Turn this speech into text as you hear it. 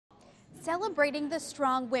Celebrating the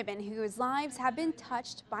strong women whose lives have been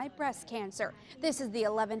touched by breast cancer. This is the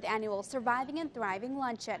 11th annual Surviving and Thriving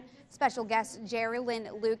Luncheon. Special guest Jerry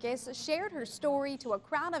Lynn Lucas shared her story to a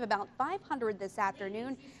crowd of about 500 this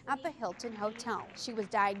afternoon at the Hilton Hotel. She was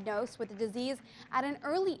diagnosed with the disease at an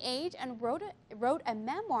early age and wrote a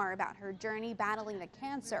memoir about her journey battling the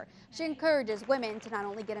cancer. She encourages women to not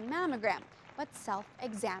only get a mammogram, but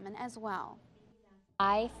self-examine as well.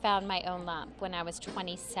 I found my own lump when I was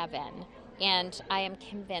 27, and I am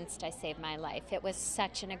convinced I saved my life. It was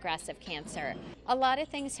such an aggressive cancer. A lot of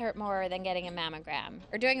things hurt more than getting a mammogram,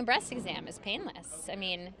 or doing a breast exam is painless.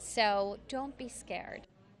 So don't be scared.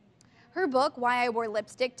 Her book, Why I Wore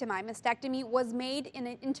Lipstick to My Mastectomy, was made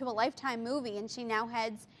into a Lifetime movie, and she now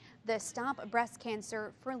heads the Stop Breast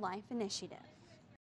Cancer for Life initiative.